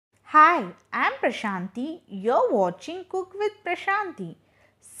Hi, I'm Prashanthi. You're watching Cook with Prashanthi.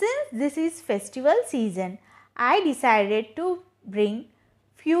 Since this is festival season, I decided to bring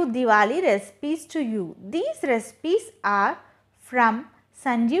few Diwali recipes to you. These recipes are from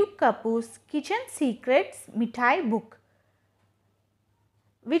Sanjeev Kapoor's Kitchen Secrets Mithai book,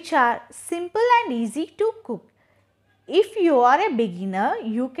 which are simple and easy to cook. If you are a beginner,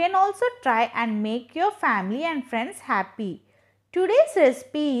 you can also try and make your family and friends happy. Today's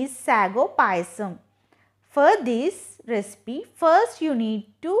recipe is Sago Payasam. For this recipe, first you need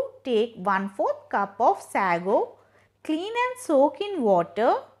to take 1/4 cup of sago, clean and soak in water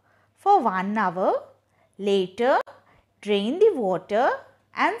for 1 hour. Later, drain the water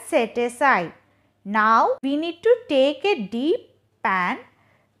and set aside. Now, we need to take a deep pan,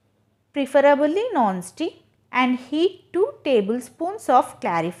 preferably non-stick, and heat 2 tablespoons of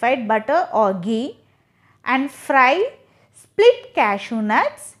clarified butter or ghee and fry split cashew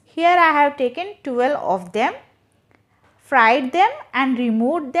nuts. Here I have taken 12 of them, fried them and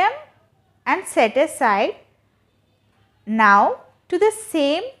removed them and set aside. Now to the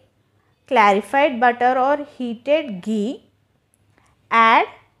same clarified butter or heated ghee, add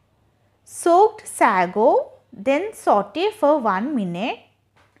soaked sago, then saute for 1 minute.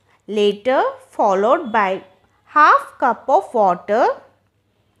 Later followed by half cup of water.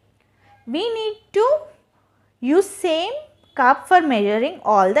 We need to use same cup for measuring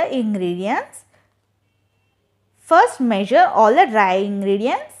all the ingredients. First measure all the dry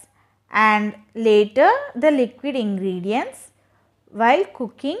ingredients and later the liquid ingredients while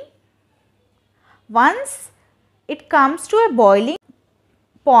cooking. Once it comes to a boiling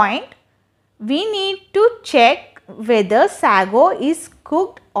point, we need to check whether sago is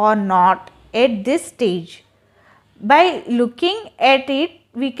cooked or not at this stage. By looking at it,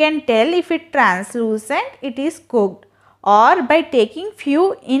 we can tell if it translucent, it is cooked, or by taking few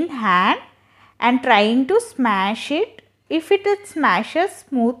in hand and trying to smash it. If it smashes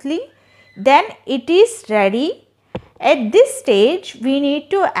smoothly, then it is ready. At this stage, we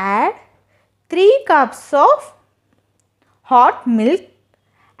need to add 3 cups of hot milk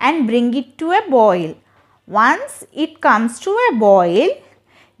and bring it to a boil. Once it comes to a boil,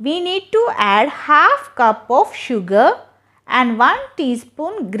 we need to add half cup of sugar and 1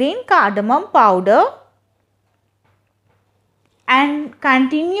 teaspoon green cardamom powder and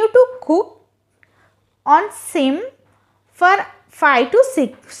continue to cook on sim for 5 to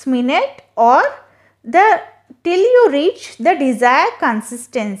 6 minutes or till you reach the desired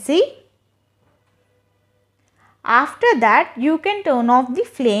consistency. After that, you can turn off the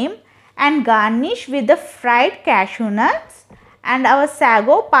flame and garnish with the fried cashew nuts, and our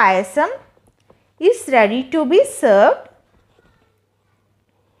sago payasam is ready to be served.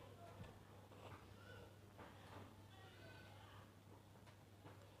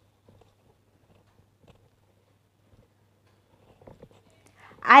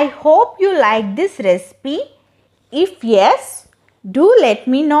 I hope you like this recipe. If yes, do let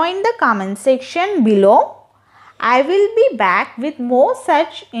me know in the comment section below. I will be back with more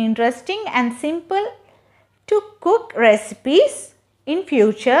such interesting and simple to cook recipes in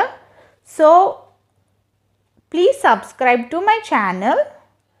future. So please subscribe to my channel.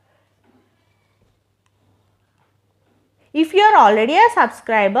 If you are already a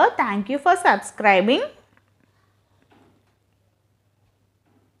subscriber, thank you for subscribing.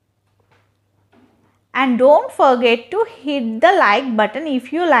 And don't forget to hit the like button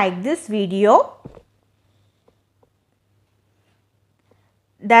if you like this video.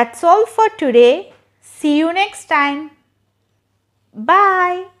 That's all for today. See you next time.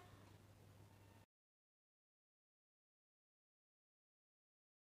 Bye.